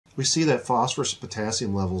we see that phosphorus and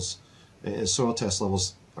potassium levels and soil test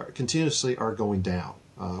levels continuously are going down.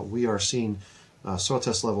 We are seeing soil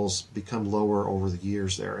test levels become lower over the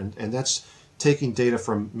years there, and that's taking data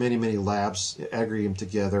from many labs, aggregating them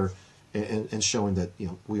together, and showing that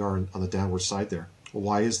we are on the downward side there. Well,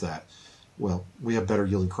 why is that? Well, we have better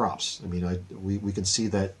yielding crops. I mean, we can see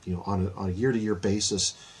that on a year-to-year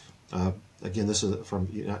basis. Again, this is from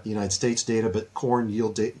United States data, but corn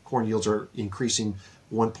yields are increasing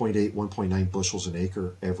 1.8, 1.9 bushels an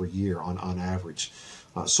acre every year on average.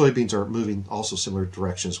 Soybeans are moving also similar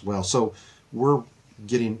direction as well. So we're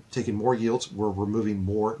taking more yields. We're removing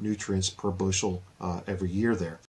more nutrients per bushel every year there.